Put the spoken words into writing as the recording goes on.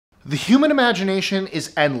The human imagination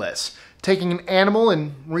is endless, taking an animal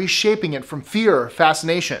and reshaping it from fear or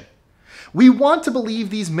fascination. We want to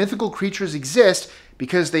believe these mythical creatures exist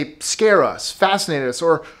because they scare us, fascinate us,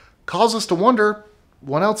 or cause us to wonder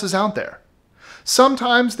what else is out there.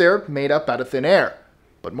 Sometimes they're made up out of thin air,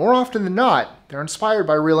 but more often than not, they're inspired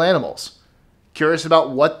by real animals. Curious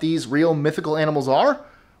about what these real mythical animals are?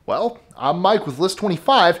 Well, I'm Mike with List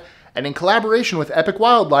 25, and in collaboration with Epic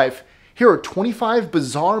Wildlife, here are 25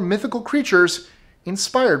 bizarre mythical creatures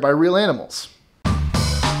inspired by real animals.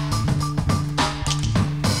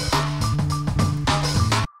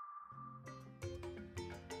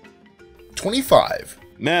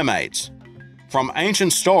 Mermaids. From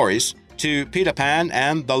ancient stories to Peter Pan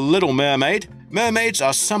and the Little Mermaid, mermaids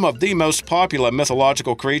are some of the most popular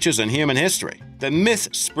mythological creatures in human history. The myth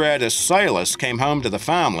spread as sailors came home to the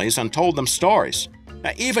families and told them stories.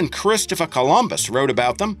 Now, even Christopher Columbus wrote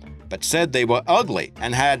about them, but said they were ugly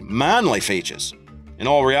and had manly features. In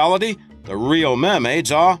all reality, the real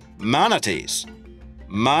mermaids are manatees.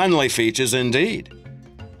 Manly features indeed.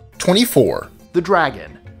 24. The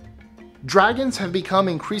Dragon. Dragons have become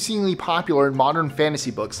increasingly popular in modern fantasy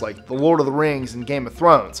books like The Lord of the Rings and Game of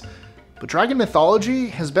Thrones. But dragon mythology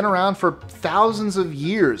has been around for thousands of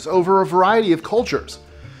years over a variety of cultures.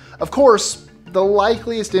 Of course, the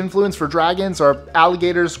likeliest influence for dragons are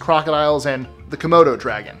alligators, crocodiles, and the Komodo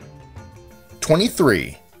dragon.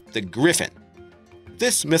 23. The griffin.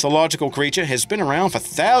 This mythological creature has been around for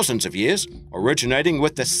thousands of years, originating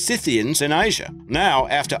with the Scythians in Asia. Now,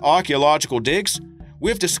 after archaeological digs,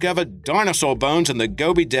 we've discovered dinosaur bones in the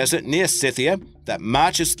Gobi Desert near Scythia that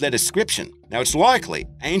matches their description. Now, it's likely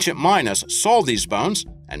ancient miners saw these bones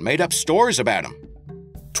and made up stories about them.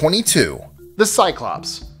 22. The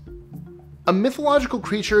Cyclops. A mythological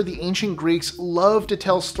creature the ancient Greeks loved to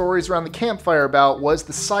tell stories around the campfire about was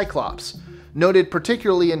the Cyclops. Noted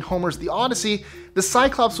particularly in Homer's The Odyssey, the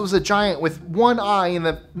Cyclops was a giant with one eye in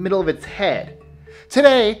the middle of its head.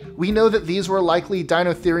 Today, we know that these were likely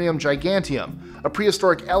Dinotherium giganteum, a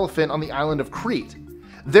prehistoric elephant on the island of Crete.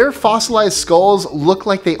 Their fossilized skulls look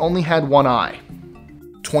like they only had one eye.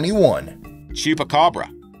 21. Chupacabra.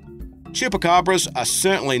 Chupacabras are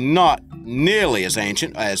certainly not nearly as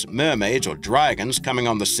ancient as mermaids or dragons coming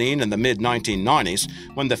on the scene in the mid-1990s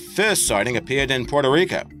when the first sighting appeared in Puerto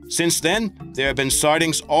Rico. Since then, there have been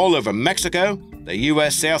sightings all over Mexico, the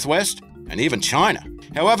US Southwest, and even China.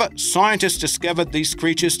 However, scientists discovered these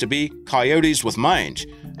creatures to be coyotes with mange,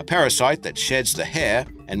 a parasite that sheds the hair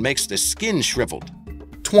and makes the skin shriveled.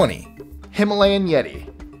 20. Himalayan Yeti.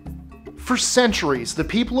 For centuries, the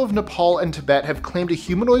people of Nepal and Tibet have claimed a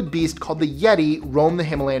humanoid beast called the Yeti roamed the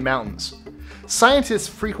Himalayan mountains. Scientists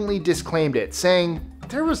frequently disclaimed it, saying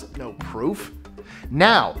there was no proof.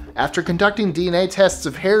 Now, after conducting DNA tests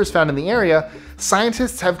of hairs found in the area,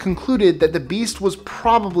 scientists have concluded that the beast was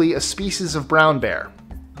probably a species of brown bear.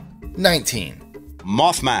 19.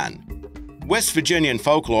 Mothman. West Virginian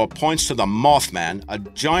folklore points to the Mothman, a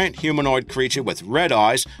giant humanoid creature with red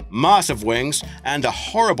eyes, massive wings, and a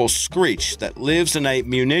horrible screech that lives in a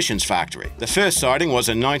munitions factory. The first sighting was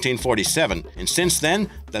in 1947, and since then,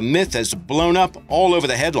 the myth has blown up all over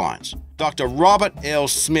the headlines. Dr. Robert L.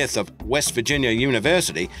 Smith of West Virginia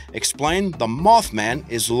University explained the Mothman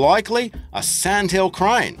is likely a sandhill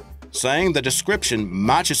crane, saying the description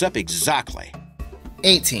matches up exactly.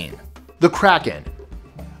 18. The Kraken.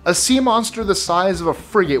 A sea monster the size of a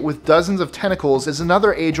frigate with dozens of tentacles is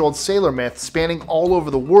another age-old sailor myth spanning all over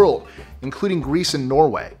the world, including Greece and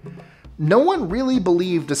Norway. No one really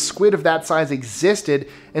believed a squid of that size existed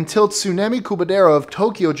until Tsunemi Kubadero of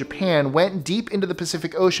Tokyo, Japan went deep into the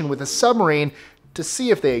Pacific Ocean with a submarine to see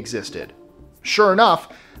if they existed. Sure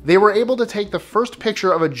enough, they were able to take the first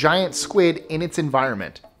picture of a giant squid in its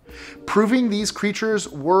environment, proving these creatures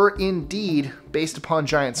were indeed based upon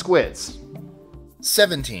giant squids.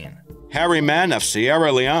 17. Hairy Man of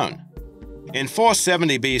Sierra Leone. In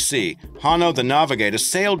 470 BC, Hanno the Navigator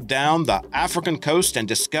sailed down the African coast and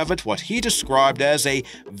discovered what he described as a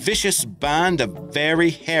vicious band of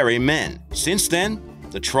very hairy men. Since then,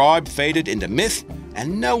 the tribe faded into myth,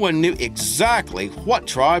 and no one knew exactly what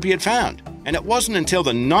tribe he had found. And it wasn't until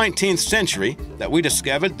the 19th century that we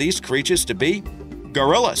discovered these creatures to be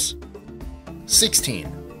gorillas.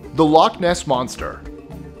 16. The Loch Ness Monster.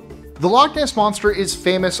 The Loch Ness Monster is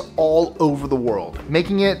famous all over the world,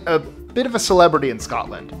 making it a bit of a celebrity in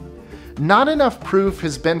Scotland. Not enough proof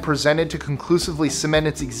has been presented to conclusively cement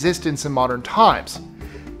its existence in modern times.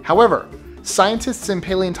 However, scientists and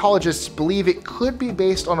paleontologists believe it could be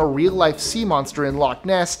based on a real-life sea monster in Loch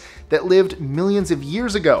Ness that lived millions of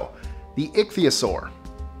years ago, the ichthyosaur.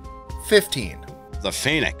 15. The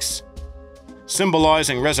Phoenix.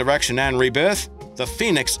 Symbolizing resurrection and rebirth, the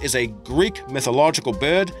phoenix is a Greek mythological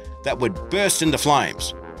bird that would burst into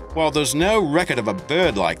flames. While there's no record of a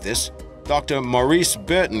bird like this, Dr. Maurice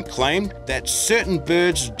Burton claimed that certain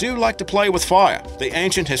birds do like to play with fire. The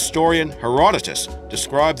ancient historian Herodotus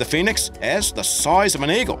described the phoenix as the size of an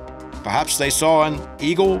eagle. Perhaps they saw an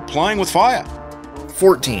eagle playing with fire.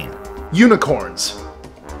 14. Unicorns.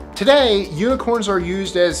 Today, unicorns are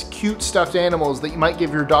used as cute stuffed animals that you might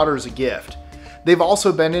give your daughter as a gift. They've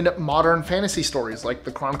also been in modern fantasy stories like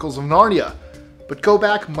the Chronicles of Narnia, but go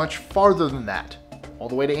back much farther than that, all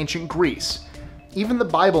the way to ancient Greece. Even the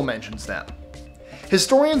Bible mentions them.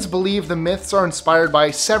 Historians believe the myths are inspired by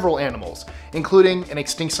several animals, including an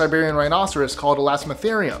extinct Siberian rhinoceros called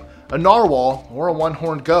Elasmotherium, a narwhal, or a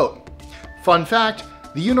one-horned goat. Fun fact,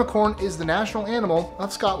 the unicorn is the national animal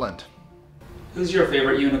of Scotland. Who's your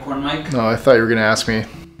favorite unicorn, Mike? No, I thought you were going to ask me. I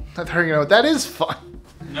thought you were going to know. That is fun.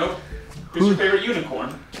 Nope. Who's your favorite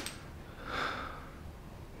unicorn?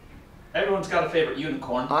 Everyone's got a favorite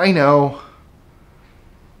unicorn. I know.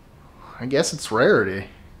 I guess it's rarity.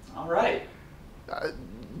 Alright.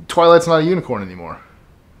 Twilight's not a unicorn anymore.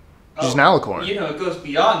 She's an alicorn. You know, it goes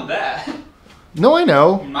beyond that. No, I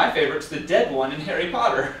know. My favorite's the dead one in Harry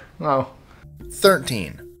Potter. Oh.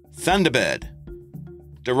 13. Thunderbird.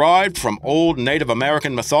 Derived from old Native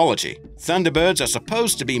American mythology, thunderbirds are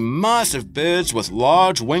supposed to be massive birds with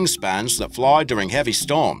large wingspans that fly during heavy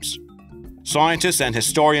storms. Scientists and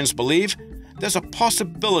historians believe there's a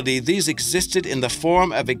possibility these existed in the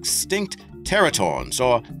form of extinct teratons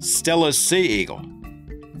or Steller's sea eagle.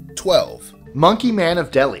 12. Monkey Man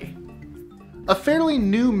of Delhi. A fairly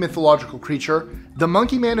new mythological creature, the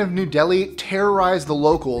Monkey Man of New Delhi terrorized the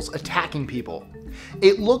locals, attacking people.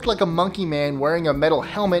 It looked like a monkey man wearing a metal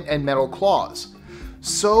helmet and metal claws.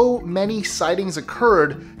 So many sightings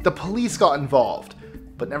occurred, the police got involved,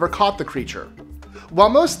 but never caught the creature. While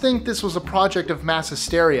most think this was a project of mass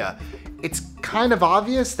hysteria, it's kind of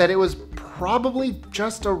obvious that it was probably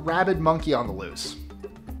just a rabid monkey on the loose.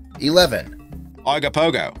 11.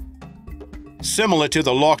 Ogopogo. Similar to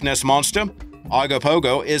the Loch Ness Monster,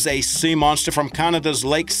 Ogopogo is a sea monster from Canada's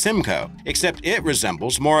Lake Simcoe, except it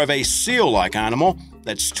resembles more of a seal-like animal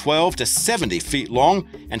that's 12 to 70 feet long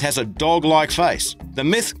and has a dog-like face. The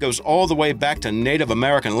myth goes all the way back to Native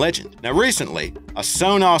American legend. Now recently, a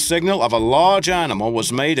sonar signal of a large animal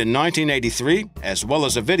was made in 1983, as well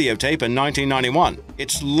as a videotape in 1991.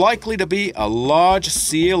 It's likely to be a large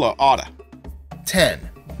seal or otter. 10.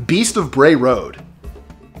 Beast of Bray Road.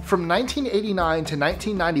 From 1989 to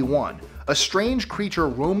 1991, a strange creature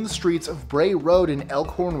roamed the streets of Bray Road in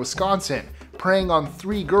Elkhorn, Wisconsin, preying on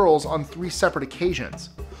 3 girls on 3 separate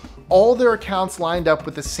occasions. All their accounts lined up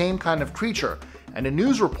with the same kind of creature, and a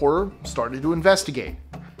news reporter started to investigate.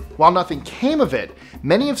 While nothing came of it,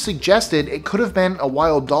 many have suggested it could have been a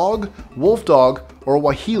wild dog, wolf dog, or a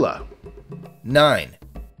wahila. 9.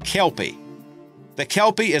 Kelpie. The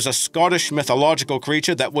Kelpie is a Scottish mythological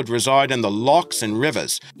creature that would reside in the lochs and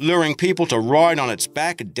rivers, luring people to ride on its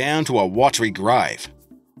back down to a watery grave.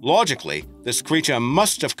 Logically, this creature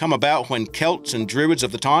must have come about when Celts and Druids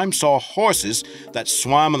of the time saw horses that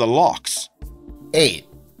swam in the lochs. 8.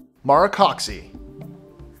 Maracoxy.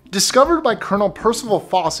 Discovered by Colonel Percival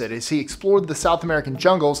Fawcett as he explored the South American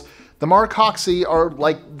jungles, the Maracoxy are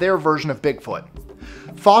like their version of Bigfoot.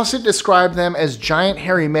 Fawcett described them as giant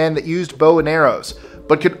hairy men that used bow and arrows,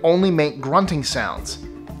 but could only make grunting sounds.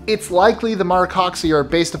 It's likely the Maracoxy are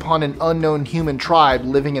based upon an unknown human tribe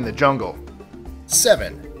living in the jungle.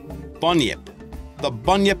 7. Bunyip. The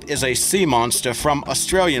bunyip is a sea monster from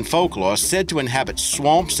Australian folklore said to inhabit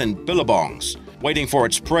swamps and billabongs, waiting for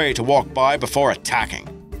its prey to walk by before attacking.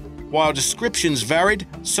 While descriptions varied,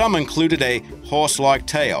 some included a horse-like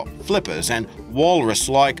tail, flippers, and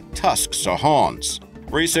walrus-like tusks or horns.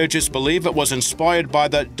 Researchers believe it was inspired by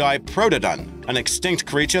the diprotodon, an extinct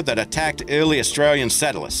creature that attacked early Australian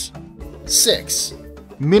settlers. 6.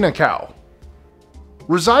 Mythical.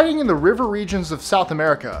 Residing in the river regions of South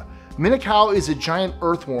America, Mythical is a giant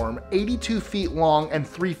earthworm 82 feet long and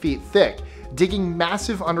 3 feet thick, digging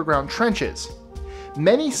massive underground trenches.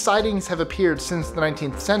 Many sightings have appeared since the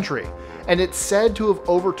 19th century, and it's said to have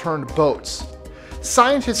overturned boats.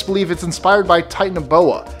 Scientists believe it's inspired by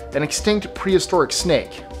Titanoboa, an extinct prehistoric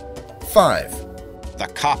snake. 5. The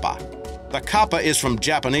kappa. The kappa is from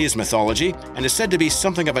Japanese mythology and is said to be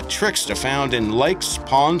something of a trickster found in lakes,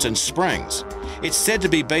 ponds, and springs. It's said to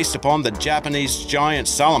be based upon the Japanese giant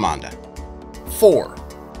salamander. 4.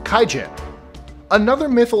 Kaijin. Another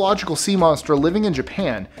mythological sea monster living in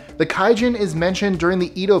Japan, the Kaijin is mentioned during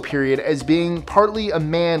the Edo period as being partly a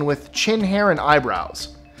man with chin hair and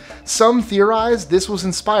eyebrows. Some theorize this was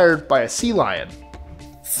inspired by a sea lion.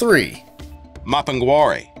 3,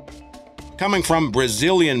 Mapanguari. Coming from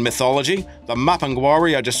Brazilian mythology, the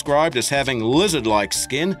Mapanguari are described as having lizard-like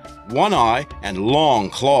skin, one eye, and long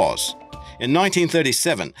claws. In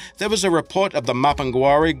 1937, there was a report of the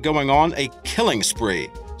Mapanguari going on a killing spree,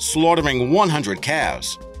 slaughtering 100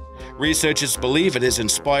 cows. Researchers believe it is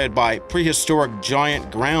inspired by prehistoric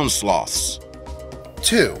giant ground sloths.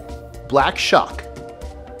 2, Black Shuck.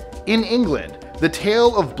 In England, the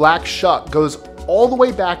tale of Black Shuck goes all the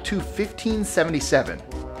way back to 1577.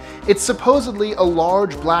 It's supposedly a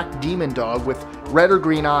large black demon dog with red or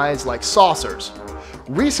green eyes like saucers.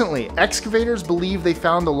 Recently, excavators believe they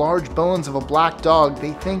found the large bones of a black dog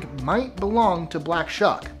they think might belong to Black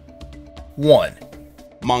Shuck. 1,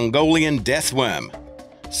 Mongolian deathworm.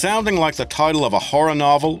 Sounding like the title of a horror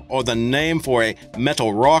novel or the name for a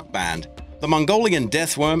metal rock band, the Mongolian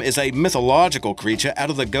deathworm is a mythological creature out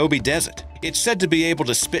of the Gobi Desert. It's said to be able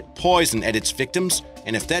to spit poison at its victims,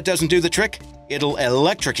 and if that doesn't do the trick, it'll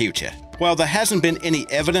electrocute you. While there hasn't been any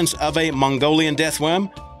evidence of a Mongolian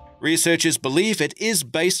deathworm, researchers believe it is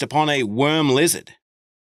based upon a worm lizard.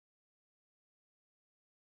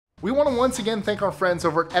 We want to once again thank our friends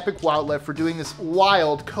over at Epic Wildlife for doing this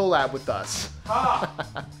wild collab with us.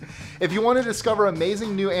 If you want to discover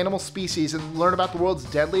amazing new animal species and learn about the world's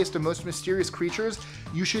deadliest and most mysterious creatures,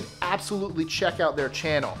 you should absolutely check out their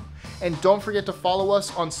channel. And don't forget to follow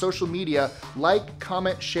us on social media, like,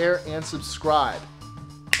 comment, share, and subscribe.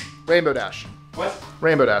 Rainbow Dash. What?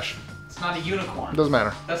 Rainbow Dash. It's not a unicorn. Doesn't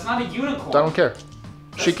matter. That's not a unicorn. I don't care.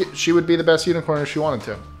 She would be the best unicorn if she wanted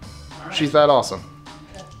to. Alright. She's that awesome.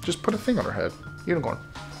 Just put a thing on her head. Unicorn.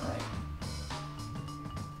 Alright.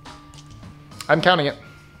 I'm counting it.